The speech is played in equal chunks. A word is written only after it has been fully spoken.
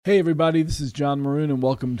Hey everybody, this is John Maroon and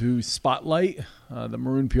welcome to Spotlight, the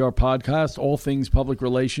Maroon PR podcast, all things public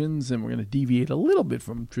relations, and we're going to deviate a little bit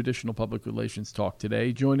from traditional public relations talk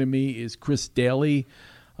today. Joining me is Chris Daly.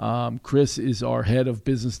 Chris is our head of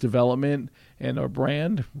business development and our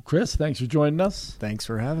brand. Chris, thanks for joining us. Thanks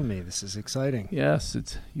for having me. This is exciting. Yes,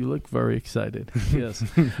 you look very excited. Yes.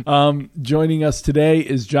 Joining us today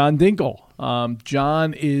is John Dinkle.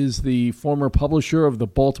 John is the former publisher of the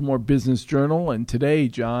Baltimore Business Journal, and today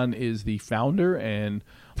John is the founder and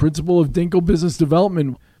principal of Dinkle Business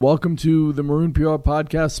Development. Welcome to the Maroon PR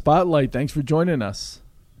Podcast Spotlight. Thanks for joining us.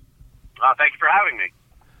 Thank you for having me.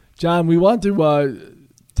 John, we want to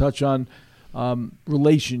touch on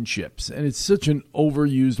relationships, and it's such an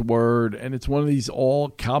overused word, and it's one of these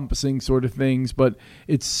all-encompassing sort of things, but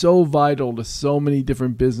it's so vital to so many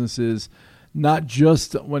different businesses, not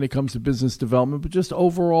just when it comes to business development, but just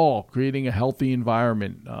overall, creating a healthy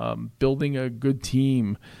environment, building a good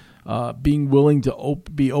team, being willing to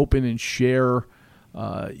be open and share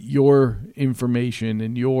your information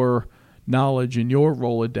and your knowledge and your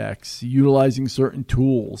Rolodex, utilizing certain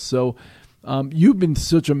tools. So you've been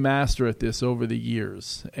such a master at this over the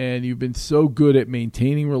years, and you've been so good at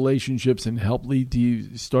maintaining relationships and help lead to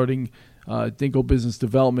you starting Dinkle Business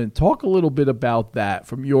Development. Talk a little bit about that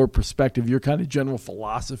from your perspective, your kind of general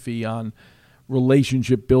philosophy on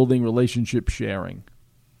relationship building, relationship sharing.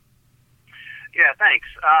 Yeah, thanks.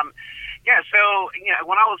 So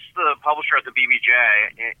when I was the publisher at the BBJ,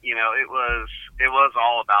 it was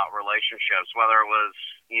all about relationships, whether it was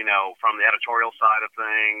from the editorial side of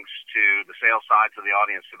things to the sales side to the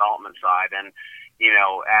audience development side, and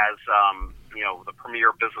as the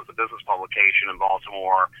premier business-to-business publication in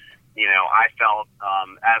Baltimore. I felt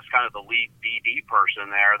as kind of the lead BD person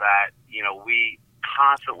there that, we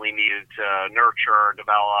constantly needed to nurture,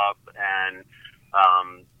 develop, and,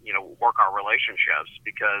 work our relationships,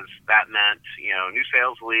 because that meant, new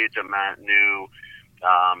sales leads, it meant new,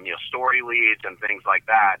 story leads and things like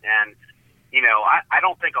that. And, I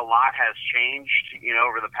don't think a lot has changed,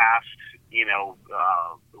 over the past,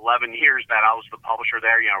 11 years that I was the publisher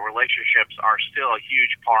there. Relationships are still a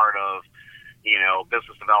huge part of,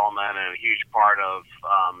 business development, and a huge part of,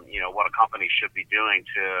 what a company should be doing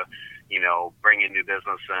to, bring in new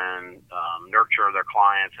business and nurture their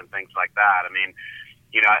clients and things like that. I mean,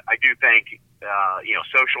 I do think,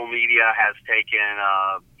 social media has taken,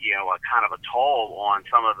 a kind of a toll on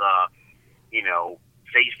some of the,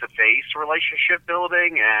 face-to-face relationship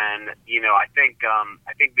building. And, I think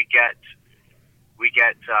we get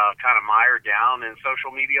kind of mired down in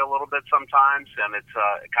social media a little bit sometimes, and it's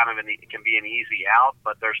it can be an easy out,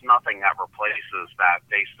 but there's nothing that replaces that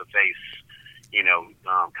face-to-face,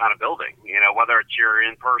 kind of building, whether it's you're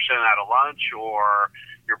in person at a lunch or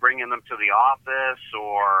you're bringing them to the office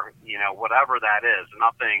or, whatever that is.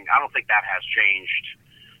 I don't think that has changed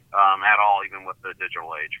at all, even with the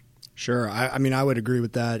digital age. Sure. I mean, I would agree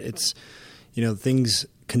with that. It's, things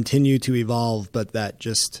continue to evolve, but that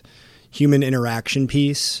just human interaction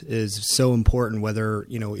piece is so important, whether,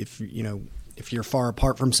 if you're far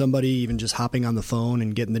apart from somebody, even just hopping on the phone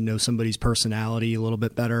and getting to know somebody's personality a little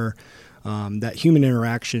bit better, that human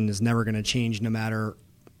interaction is never going to change no matter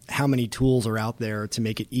how many tools are out there to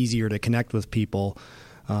make it easier to connect with people.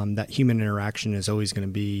 That human interaction is always going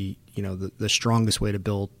to be, the strongest way to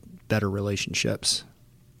build better relationships.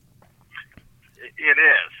 It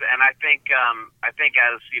is. And I think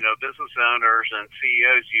as, business owners and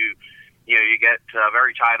CEOs, you get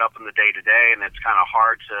very tied up in the day-to-day, and it's kind of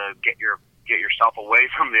hard to get yourself away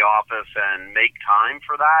from the office and make time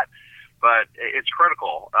for that. But it's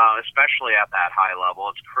critical, especially at that high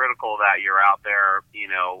level. It's critical that you're out there,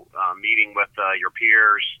 meeting with your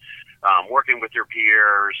peers, working with your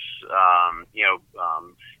peers,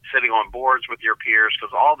 sitting on boards with your peers,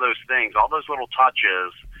 because all those things, all those little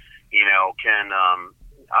touches, can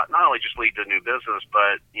not only just lead to new business,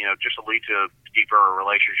 but, just lead to deeper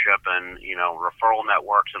relationship and, referral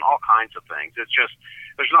networks and all kinds of things. It's just,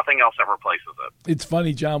 there's nothing else that replaces it. It's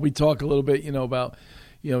funny, John, we talk a little bit, about,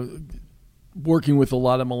 working with a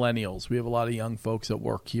lot of millennials. We have a lot of young folks that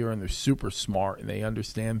work here, and they're super smart, and they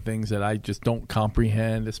understand things that I just don't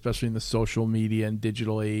comprehend, especially in the social media and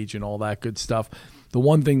digital age and all that good stuff. The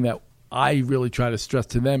one thing that I really try to stress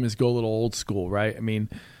to them is go a little old school, right? I mean,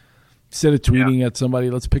 instead of tweeting at somebody,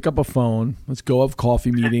 let's pick up a phone. Let's go have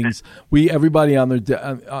coffee meetings. Everybody on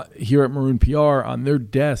their here at Maroon PR on their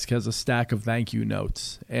desk has a stack of thank you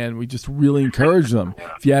notes, and we just really encourage them.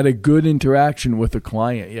 If you had a good interaction with a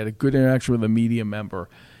client, you had a good interaction with a media member,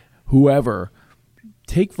 whoever,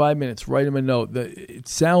 take 5 minutes, write them a note. It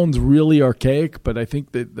sounds really archaic, but I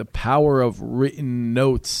think that the power of written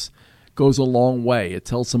notes goes a long way. It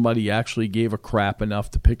tells somebody you actually gave a crap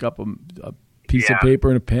enough to pick up a piece of paper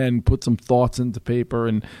and a pen, put some thoughts into paper,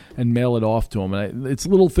 and mail it off to them. And it's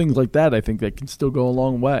little things like that, I think, that can still go a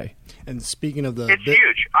long way. And speaking of it's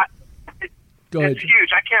huge. Go ahead. It's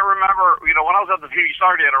huge. I can't remember, when I was at the BBJ,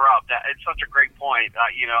 sorry to interrupt, it's such a great point.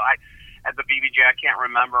 At the BBJ, I can't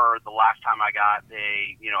remember the last time I got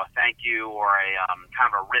a thank you or a kind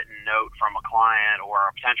of a written note from a client or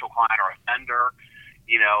a potential client or a vendor,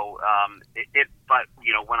 but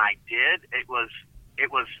when I did, it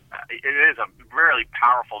is a really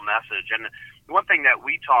powerful message. And one thing that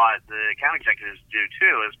we taught the account executives to do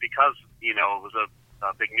too is because, it was a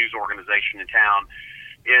big news organization in town,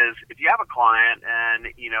 is if you have a client and,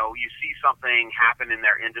 you see something happen in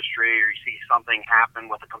their industry or you see something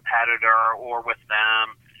happen with a competitor or with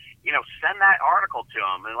them, send that article to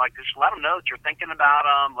them and just let them know that you're thinking about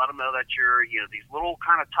them, let them know that you're, these little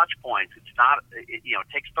kind of touch points. It's not, it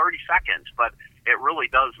takes 30 seconds, but it really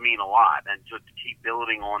does mean a lot. And to keep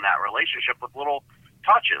building on that relationship with little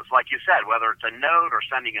touches, like you said, whether it's a note or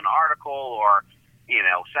sending an article or,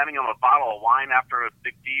 sending them a bottle of wine after a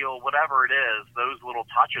big deal, whatever it is, those little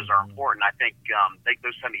touches are important. I think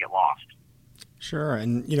those tend to get lost. Sure.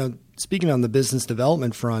 And, speaking on the business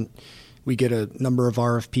development front, we get a number of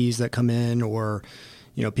RFPs that come in or,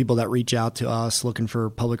 people that reach out to us looking for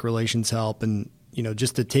public relations help. And,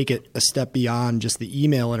 just to take it a step beyond just the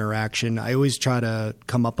email interaction, I always try to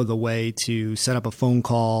come up with a way to set up a phone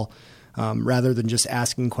call rather than just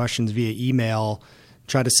asking questions via email.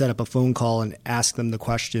 Try to set up a phone call and ask them the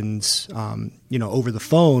questions, over the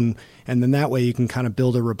phone. And then that way you can kind of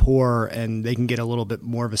build a rapport and they can get a little bit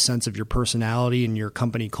more of a sense of your personality and your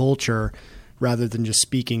company culture rather than just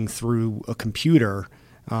speaking through a computer.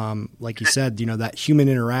 Like you said, that human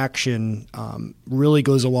interaction really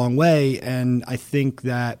goes a long way. And I think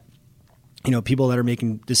that, people that are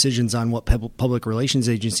making decisions on what public relations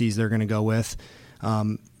agencies they're going to go with,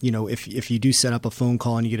 if you do set up a phone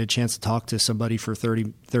call and you get a chance to talk to somebody for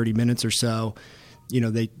 30 minutes or so,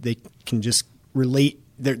 they can just relate.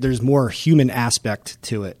 There's more human aspect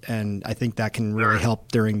to it. And I think that can really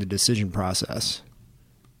help during the decision process.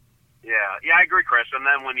 Yeah, I agree, Chris. And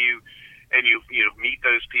then when you meet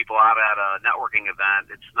those people out at a networking event,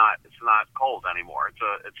 it's not cold anymore. It's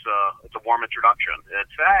a warm introduction.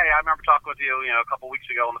 It's, hey, I remember talking with you, a couple weeks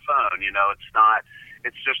ago on the phone. It's not.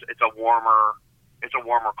 It's a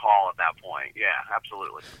warmer call at that point. Yeah,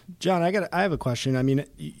 absolutely. John, I have a question. I mean,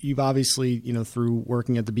 you've obviously, through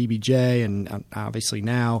working at the BBJ and obviously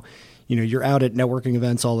now, you're out at networking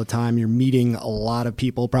events all the time. You're meeting a lot of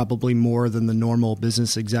people, probably more than the normal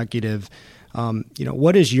business executive.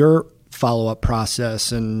 What is your follow-up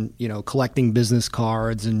process and, collecting business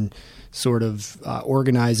cards and sort of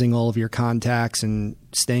organizing all of your contacts and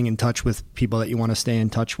staying in touch with people that you want to stay in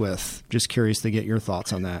touch with? Just curious to get your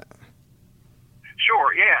thoughts on that.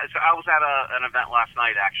 Sure. Yeah. So I was at an event last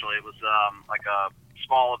night. Actually, it was like a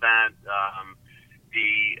small event.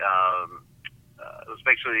 It was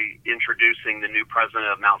basically introducing the new president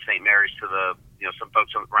of Mount St. Mary's to the some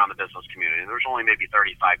folks around the business community. There was only maybe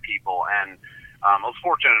 35 people, and I was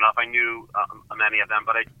fortunate enough. I knew many of them,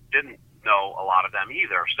 but I didn't know a lot of them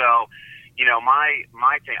either. So,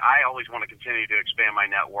 my thing, I always want to continue to expand my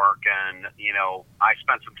network, and I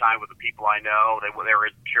spent some time with the people I know. They were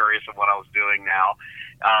curious of what I was doing now,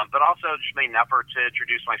 but also just made an effort to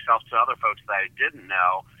introduce myself to other folks that I didn't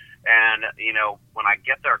know. And when I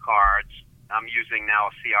get their cards, I'm using now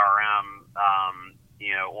a CRM,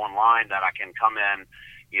 online that I can come in,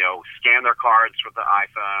 scan their cards with the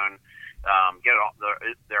iPhone. Get all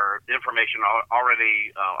their information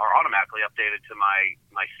already or automatically updated to my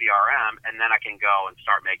CRM, and then I can go and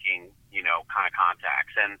start making kind of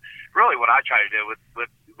contacts. And really, what I try to do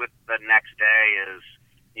with the next day is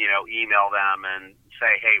email them and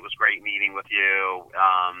say, hey, it was great meeting with you.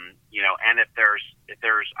 And if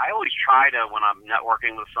there's I always try to, when I'm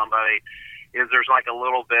networking with somebody, is there's like a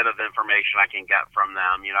little bit of information I can get from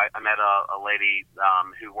them. I met a lady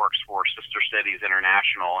who works for Sister Cities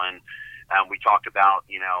International, and we talked about,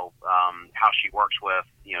 how she works with,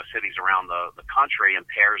 cities around the country and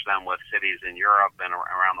pairs them with cities in Europe and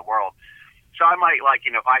around the world. So I might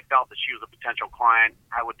if I felt that she was a potential client,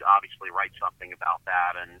 I would obviously write something about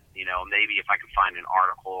that. And, maybe if I could find an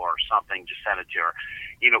article or something, just send it to her.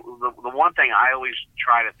 The one thing I always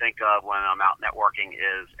try to think of when I'm out networking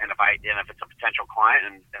is, and if it's a potential client,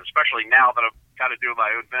 and especially now that I'm kind of doing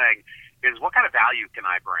my own thing, is what kind of value can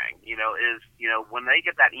I bring? When they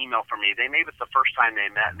get that email from me, maybe it's the first time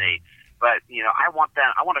they met me, but I want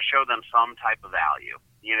to show them some type of value.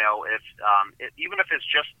 Even if it's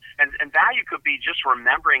just, and value could be just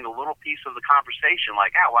remembering a little piece of the conversation,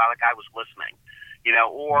 like, oh, wow, that guy was listening,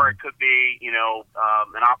 or it could be,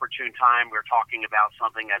 an opportune time we're talking about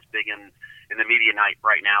something that's big in the media night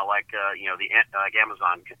right now, like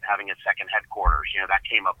Amazon having its second headquarters, that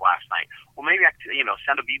came up last night. Well, maybe I,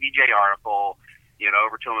 send a BBJ article,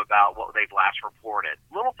 over to them about what they've last reported.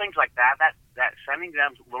 Little things like that sending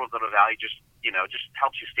them a little bit of value just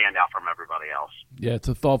helps you stand out from everybody else. Yeah, it's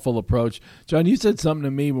a thoughtful approach. John, you said something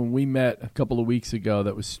to me when we met a couple of weeks ago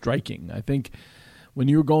that was striking. I think when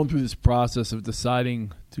you were going through this process of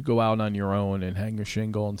deciding to go out on your own and hang your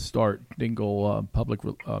shingle and start Dingle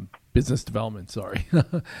business development,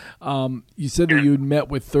 you said that you had met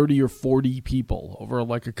with 30 or 40 people over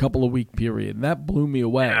like a couple of week period, and that blew me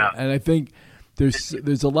away. Yeah. And I think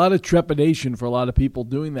there's a lot of trepidation for a lot of people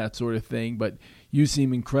doing that sort of thing, but you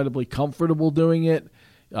seem incredibly comfortable doing it.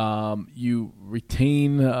 You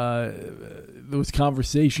retain those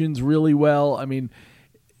conversations really well. I mean,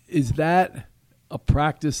 is that a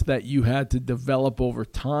practice that you had to develop over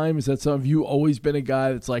time? Is that something, have you always been a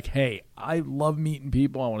guy that's like, hey, I love meeting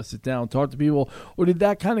people, I want to sit down and talk to people? Or did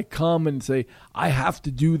that kind of come and say, I have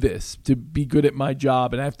to do this to be good at my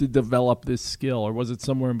job and I have to develop this skill? Or was it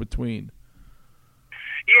somewhere in between?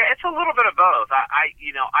 Yeah, it's a little bit of both.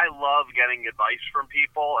 I love getting advice from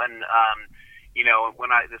people, and when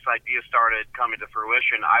this idea started coming to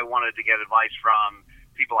fruition, I wanted to get advice from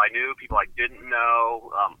people I knew, people I didn't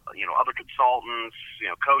know, other consultants,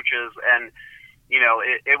 coaches, and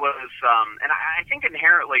it was. And I think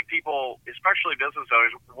inherently people, especially business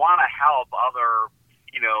owners, want to help other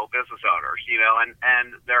business owners,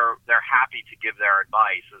 and they're happy to give their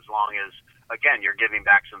advice as long as, again, you're giving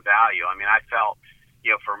back some value. I mean, I felt.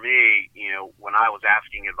 For me, when I was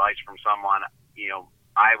asking advice from someone,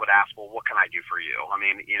 I would ask, well, what can I do for you? I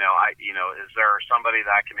mean, is there somebody that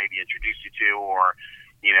I can maybe introduce you to, or,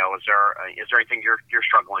 is there anything you're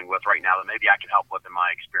struggling with right now that maybe I can help with in my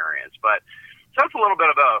experience? But so it's a little bit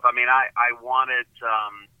of both. I mean, I wanted,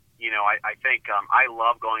 I think I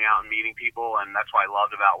love going out and meeting people, and that's what I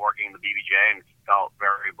loved about working in the BBJ, and felt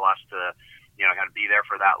very blessed to, kind of be there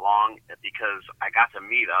for that long, because I got to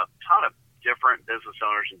meet a ton of different business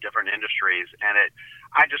owners in different industries, and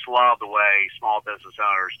I just love the way small business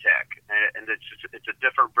owners tick, and it's a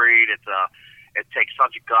different breed. It takes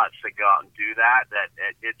such guts to go out and do that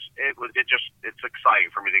it's exciting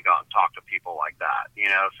for me to go out and talk to people like that,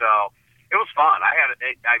 so it was fun.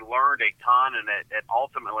 I learned a ton, and it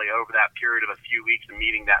ultimately, over that period of a few weeks and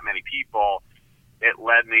meeting that many people, it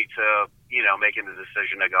led me to making the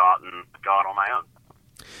decision to go out on my own.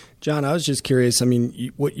 John, I was just curious, I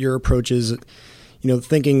mean, what your approach is,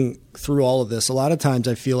 thinking through all of this. A lot of times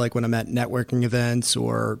I feel like when I'm at networking events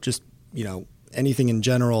or just, anything in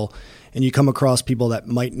general, and you come across people that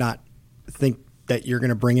might not think that you're going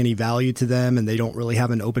to bring any value to them, and they don't really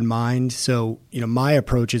have an open mind. So, my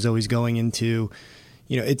approach is always going into,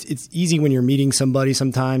 it's easy when you're meeting somebody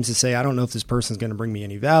sometimes to say, I don't know if this person's going to bring me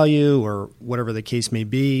any value or whatever the case may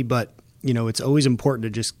be, but it's always important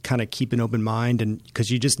to just kind of keep an open mind, and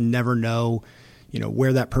because you just never know,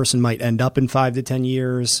 where that person might end up in 5 to 10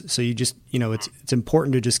 years. So you just, it's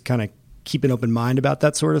important to just kind of keep an open mind about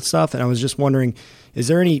that sort of stuff. And I was just wondering, is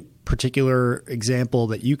there any particular example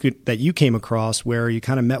that you came across where you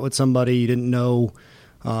kind of met with somebody, you didn't know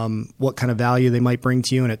what kind of value they might bring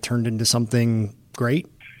to you, and it turned into something great?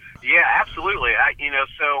 Yeah, absolutely.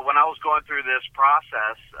 So when I was going through this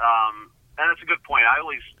process, and that's a good point. I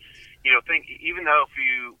always think, even though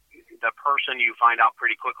the person you find out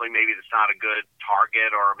pretty quickly, maybe it's not a good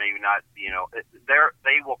target, or maybe not,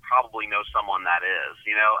 they will probably know someone that is,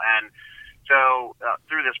 and so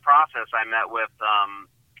through this process, I met with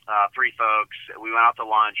 3 folks. We went out to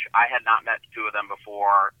lunch. I had not met 2 of them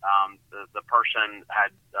before. The person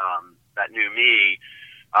that knew me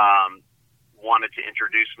wanted to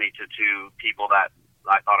introduce me to 2 people that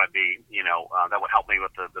I thought I'd be, that would help me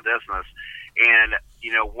with the business. And,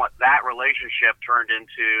 what that relationship turned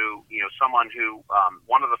into, someone who,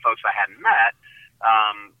 one of the folks I hadn't met,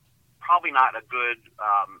 probably not a good,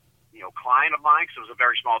 client of mine, because it was a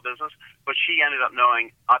very small business, but she ended up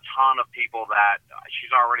knowing a ton of people that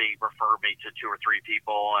she's already referred me to 2 or 3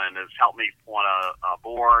 people, and has helped me on a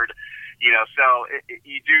board. So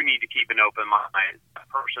you do need to keep an open mind. A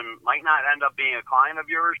person might not end up being a client of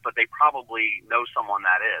yours, but they probably know someone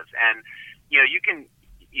that is. And, you can,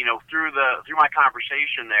 through my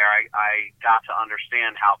conversation there, I got to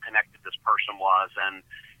understand how connected this person was, and,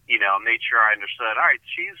 made sure I understood, all right,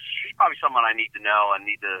 she's probably someone I need to know and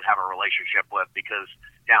need to have a relationship with, because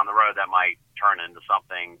down the road that might turn into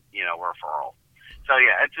something, a referral. So,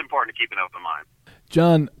 yeah, it's important to keep an open mind.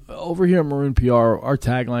 John, over here at Maroon PR, our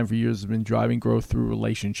tagline for years has been driving growth through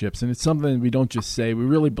relationships. And it's something we don't just say, we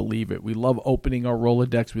really believe it. We love opening our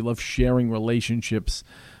Rolodex. We love sharing relationships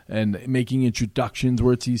and making introductions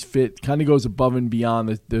where it sees fit. Kind of goes above and beyond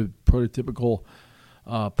the prototypical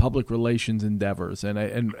public relations endeavors. And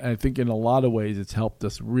I think in a lot of ways it's helped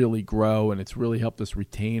us really grow, and it's really helped us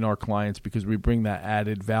retain our clients because we bring that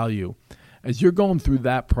added value. As you're going through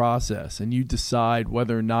that process and you decide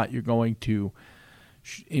whether or not you're going to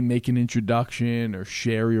make an introduction or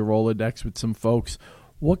share your Rolodex with some folks,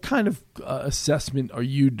 what kind of assessment are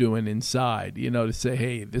you doing inside, to say,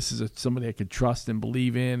 hey, this is somebody I could trust and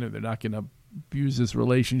believe in, or they're not going to abuse this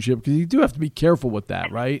relationship? Because you do have to be careful with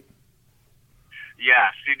that, right?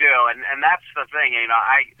 Yes, you do. And that's the thing.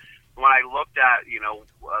 When I looked at,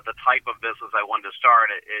 the type of business I wanted to start,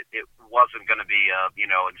 it wasn't going to be,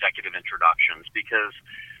 executive introductions because,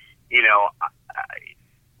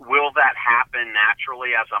 will that happen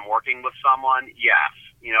naturally as I'm working with someone? Yes.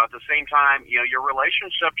 At the same time, your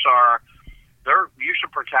relationships you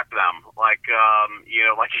should protect them like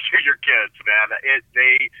your kids, man.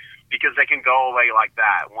 Because they can go away like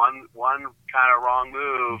that. One kind of wrong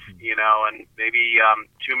move, and maybe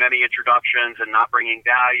too many introductions and not bringing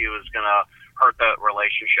value is going to hurt the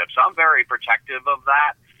relationship. So I'm very protective of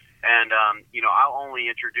that. And, I'll only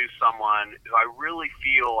introduce someone who I really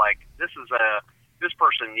feel like this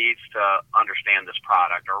person needs to understand this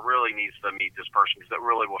product or really needs to meet this person because it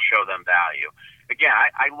really will show them value. Again,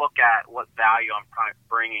 I look at what value I'm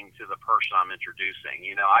bringing to the person I'm introducing.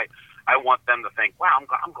 I want them to think, wow,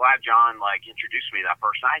 I'm glad John introduced me to that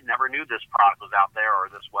person. I never knew this product was out there or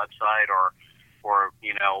this website or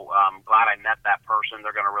glad I met that person.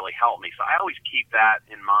 They're going to really help me. So I always keep that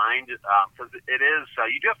in mind because it is,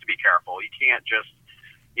 you do have to be careful. You can't just,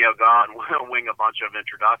 go out and wing a bunch of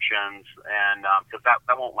introductions and because that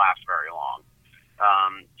won't last very long.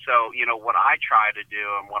 So, what I try to do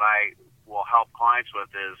and what I will help clients with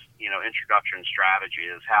is, introduction strategy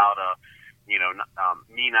is how to,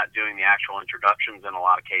 me not doing the actual introductions in a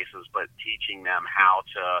lot of cases, but teaching them how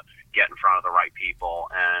to get in front of the right people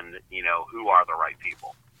and, who are the right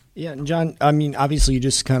people. Yeah. And John, obviously you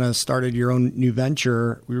just kind of started your own new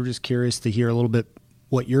venture. We were just curious to hear a little bit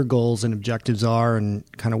what your goals and objectives are and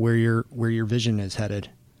kind of where your vision is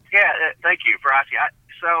headed. Yeah. Thank you for asking.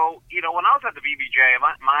 So, when I was at the BBJ,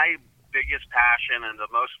 my biggest passion and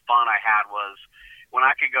the most fun I had was when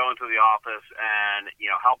I could go into the office and,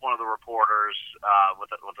 help one of the reporters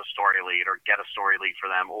with a story lead or get a story lead for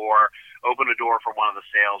them or open a door for one of the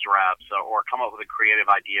sales reps or come up with a creative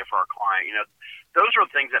idea for a client. Those are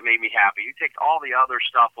things that made me happy. You take all the other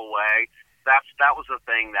stuff away. That was the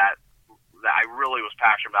thing that I really was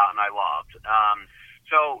passionate about and I loved.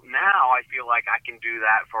 So now I feel like I can do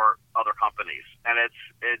that for other companies. And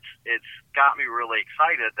it's got me really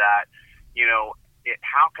excited that,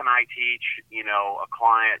 how can I teach, a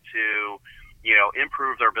client to,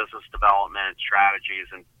 improve their business development strategies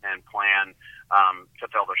and plan to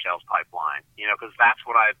fill their sales pipeline, because that's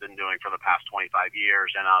what I've been doing for the past 25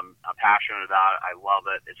 years. And I'm passionate about it. I love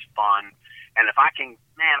it. It's fun. And if I can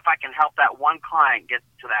help that one client get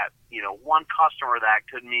to that, one customer that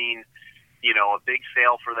could mean, a big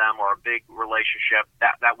sale for them or a big relationship,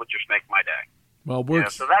 that would just make my day. Well,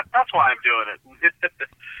 so that's why I'm doing it.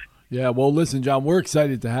 Yeah, well, listen, John, we're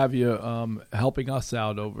excited to have you helping us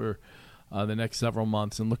out over the next several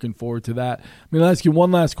months and looking forward to that. I'm going to ask you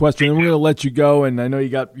one last question, and we're going to let you go. And I know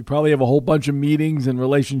you probably have a whole bunch of meetings and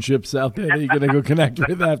relationships out there that you're going to go connect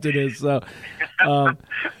with after this. So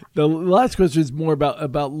the last question is more about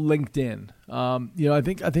LinkedIn. I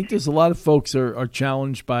think there's a lot of folks are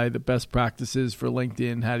challenged by the best practices for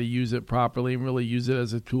LinkedIn, how to use it properly and really use it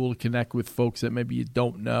as a tool to connect with folks that maybe you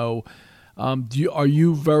don't know. Are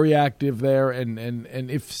you very active there? And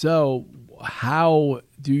if so, how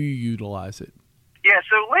do you utilize it? Yeah,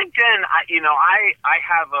 so LinkedIn, I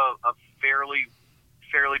have a fairly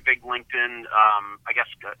big LinkedIn,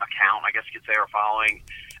 account, you could say, or following.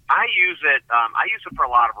 I use it for a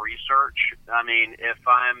lot of research. I mean, if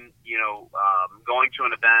I'm, going to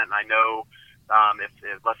an event and I know, if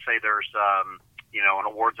let's say there's, an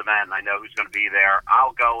awards event and I know who's going to be there,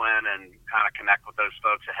 I'll go in and kind of connect with those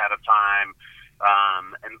folks ahead of time.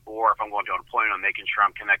 Or if I'm going to an appointment, I'm making sure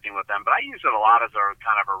I'm connecting with them. But I use it a lot as a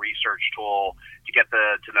kind of a research tool to get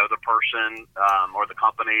to know the person, or the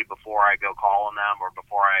company before I go call on them or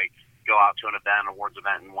before I go out to an awards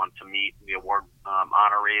event and want to meet the award,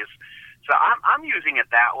 honorees. So I'm using it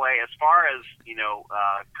that way. As far as,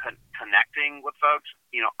 connecting with folks,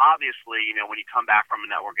 obviously, when you come back from a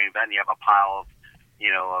networking event, you have a pile of,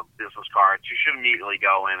 of business cards. You should immediately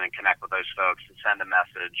go in and connect with those folks and send a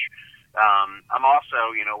message. I'm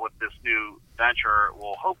also, with this new venture,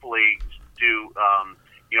 will hopefully do,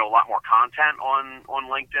 a lot more content on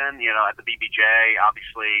LinkedIn. At the BBJ,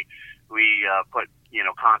 obviously, we put,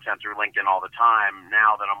 content through LinkedIn all the time.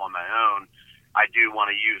 Now that I'm on my own, I do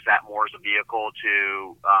want to use that more as a vehicle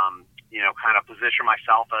to, kind of position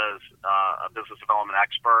myself as a business development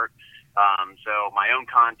expert. So my own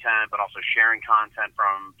content, but also sharing content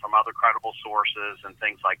from other credible sources and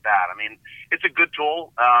things like that. I mean, it's a good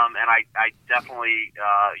tool, and I definitely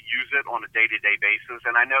use it on a day-to-day basis.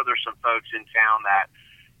 And I know there's some folks in town that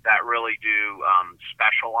really do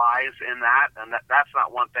specialize in that, and that's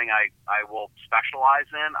not one thing I will specialize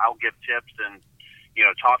in. I'll give tips and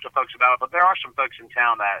talk to folks about it, but there are some folks in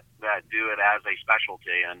town that do it as a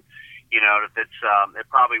specialty, and if it's it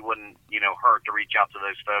probably wouldn't hurt to reach out to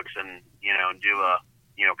those folks and do a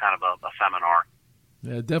kind of a seminar.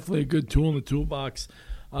 Yeah, definitely a good tool in the toolbox.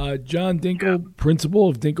 John Dinkle, Principal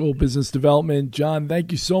of Dinkle Business Development. John,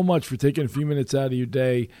 thank you so much for taking a few minutes out of your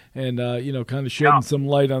day and kind of shedding some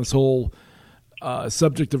light on this whole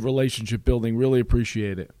subject of relationship building. Really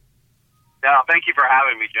appreciate it. Yeah, thank you for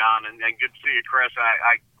having me, John, and good to see you, Chris.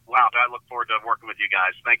 I look forward to working with you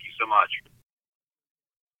guys. Thank you so much.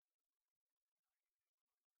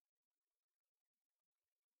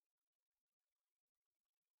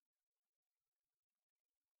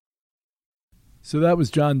 So that was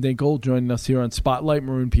John Dinkle joining us here on Spotlight,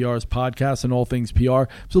 Maroon PR's podcast and all things PR.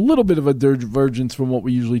 It's a little bit of a divergence from what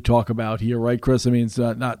we usually talk about here, right, Chris? I mean, it's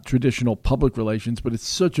not traditional public relations, but it's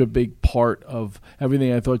such a big part of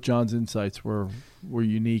everything. I thought John's insights were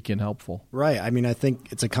unique and helpful. Right. I mean, I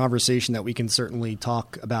think it's a conversation that we can certainly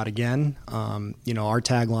talk about again. Our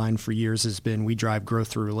tagline for years has been, we drive growth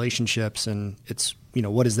through relationships, and it's,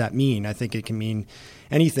 what does that mean? I think it can mean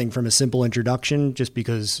anything from a simple introduction, just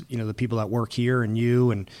because, the people that work here and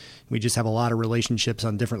you, and we just have a lot of relationships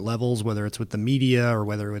on different levels, whether it's with the media or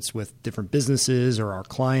whether it's with different businesses or our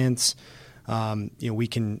clients. We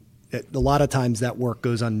can, a lot of times that work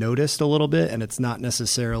goes unnoticed a little bit, and it's not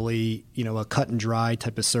necessarily, a cut and dry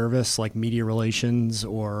type of service like media relations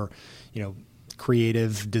or,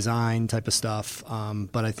 creative design type of stuff.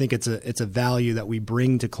 But I think it's a value that we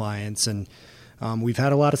bring to clients, and we've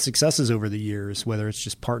had a lot of successes over the years, whether it's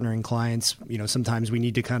just partnering clients. Sometimes we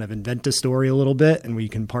need to kind of invent a story a little bit, and we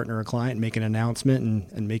can partner a client and make an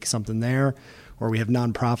announcement and make something there. Or we have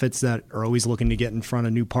nonprofits that are always looking to get in front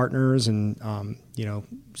of new partners. And,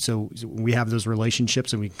 so we have those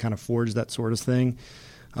relationships and we can kind of forge that sort of thing.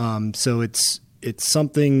 So it's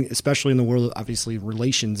something, especially in the world, obviously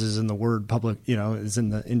relations is in the word public, is in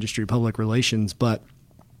the industry, public relations, but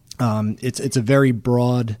it's a very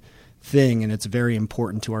broad thing, and it's very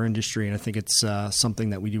important to our industry, and I think it's something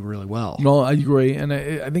that we do really well. No, I agree, and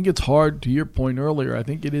I think it's hard, to your point earlier, I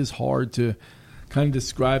think it is hard to kind of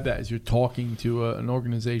describe that as you're talking to an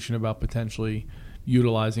organization about potentially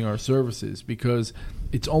utilizing our services, because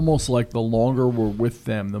it's almost like the longer we're with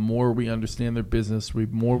them, the more we understand their business, the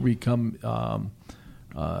more we become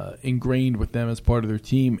ingrained with them as part of their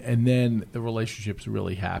team, and then the relationships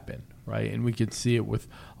really happen, right? And we could see it with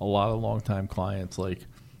a lot of longtime clients like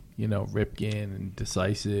Ripken and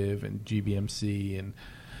Decisive and GBMC,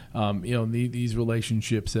 and these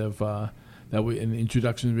relationships have and the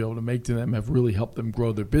introductions we're able to make to them have really helped them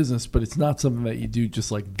grow their business. But it's not something that you do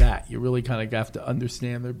just like that. You really kind of have to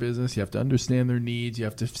understand their business. You have to understand their needs. You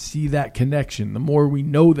have to see that connection. The more we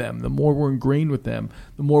know them, the more we're ingrained with them,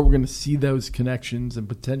 the more we're going to see those connections and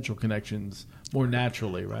potential connections more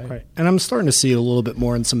naturally, right? And I'm starting to see it a little bit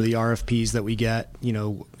more in some of the RFPs that we get,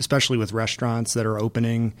 especially with restaurants that are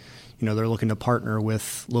opening. They're looking to partner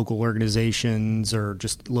with local organizations or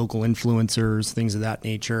just local influencers, things of that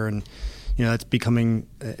nature. And, it's becoming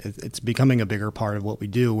a bigger part of what we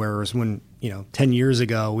do. Whereas when, 10 years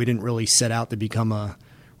ago, we didn't really set out to become a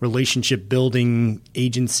relationship building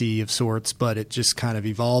agency of sorts, but it just kind of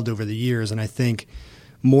evolved over the years. And I think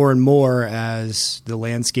more and more as the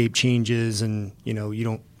landscape changes and,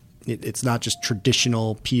 it's not just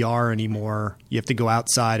traditional PR anymore. You have to go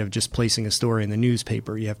outside of just placing a story in the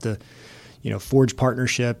newspaper. You have to, forge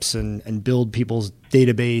partnerships and build people's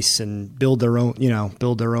database and build their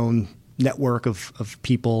own network of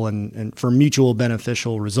people and for mutual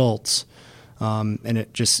beneficial results. And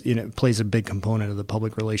it just plays a big component of the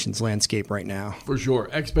public relations landscape right now. For sure.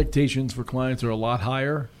 Expectations for clients are a lot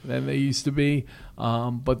higher than they used to be,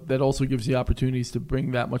 but that also gives you opportunities to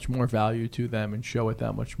bring that much more value to them and show it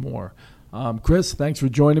that much more. Chris, thanks for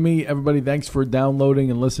joining me. Everybody, thanks for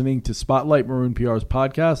downloading and listening to Spotlight, Maroon PR's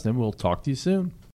podcast, and we'll talk to you soon.